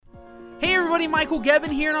everybody, Michael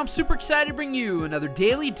Gebbin here, and I'm super excited to bring you another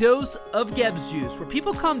daily dose of GEBBS juice, where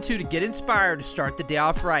people come to get inspired to start the day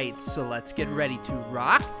off right. So let's get ready to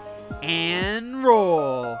rock and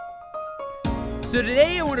roll. So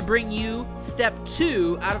today I want to bring you step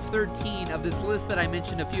 2 out of 13 of this list that I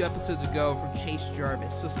mentioned a few episodes ago from Chase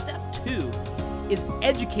Jarvis. So step 2 is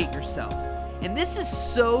educate yourself. And this is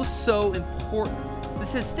so important. This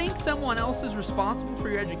says think someone else is responsible for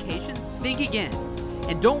your education. Think again.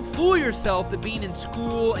 And don't fool yourself that being in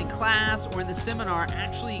school, in class, or in the seminar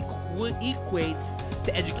actually equates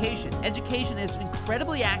to education. Education is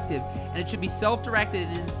incredibly active, and it should be self-directed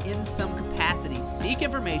in some capacity. Seek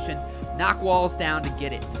information, knock walls down to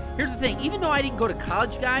get it. Here's the thing, even though I didn't go to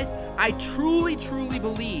college, guys, I truly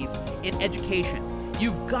believe in education.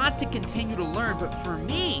 You've got to continue to learn, but for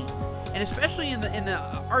me, and especially in the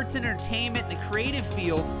arts and entertainment and the creative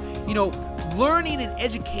fields, learning and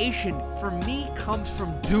education for me comes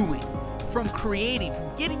from doing, from creating,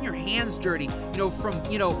 from getting your hands dirty, from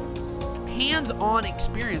hands-on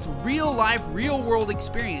experience, real life, real world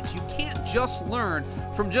experience. You can't just learn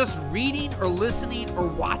from just reading or listening or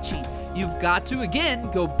watching. You've got to,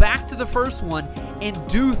 again, go back to the first one and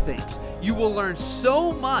do things. You will learn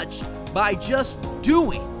so much by just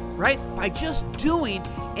doing, right? By just doing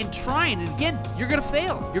and trying. And again, you're going to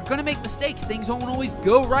fail. You're going to make mistakes. Things won't always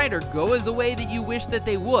go right or go the way that you wish that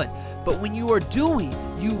they would. But when you are doing,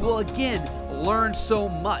 you will again learn so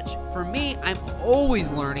much. For me, I'm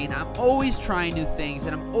always learning. I'm always trying new things,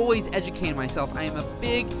 and I'm always educating myself. I am a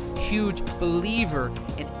big, huge believer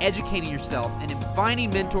in educating yourself and in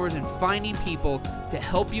finding mentors and finding people to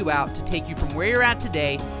help you out, to take you from where you're at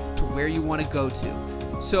today to where you want to go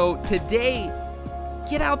to. So today,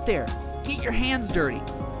 get out there. Get your hands dirty.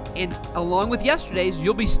 And along with yesterday's,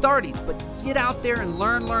 you'll be starting. But get out there and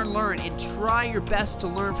learn, and try your best to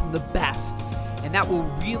learn from the best. And that will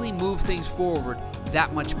really move things forward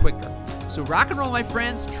that much quicker. So rock and roll, my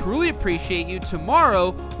friends. Truly appreciate you.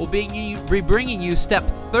 Tomorrow, we'll be bringing you step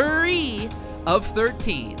 3 of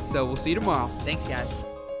 13. So we'll see you tomorrow. Thanks, guys.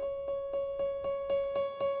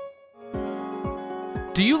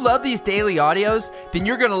 Do you love these daily audios? Then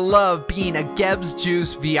you're going to love being a GEBBS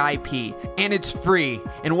Juice VIP, and it's free.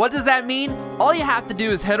 And what does that mean? All you have to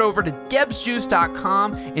do is head over to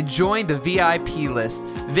GEBBSjuice.com and join the VIP list.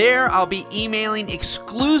 There, I'll be emailing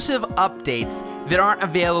exclusive updates that aren't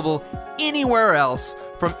available anywhere else.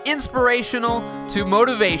 From inspirational to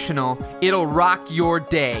motivational, it'll rock your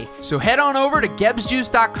day. So head on over to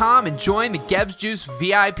GEBBSjuice.com and join the GEBBS Juice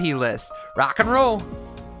VIP list. Rock and roll.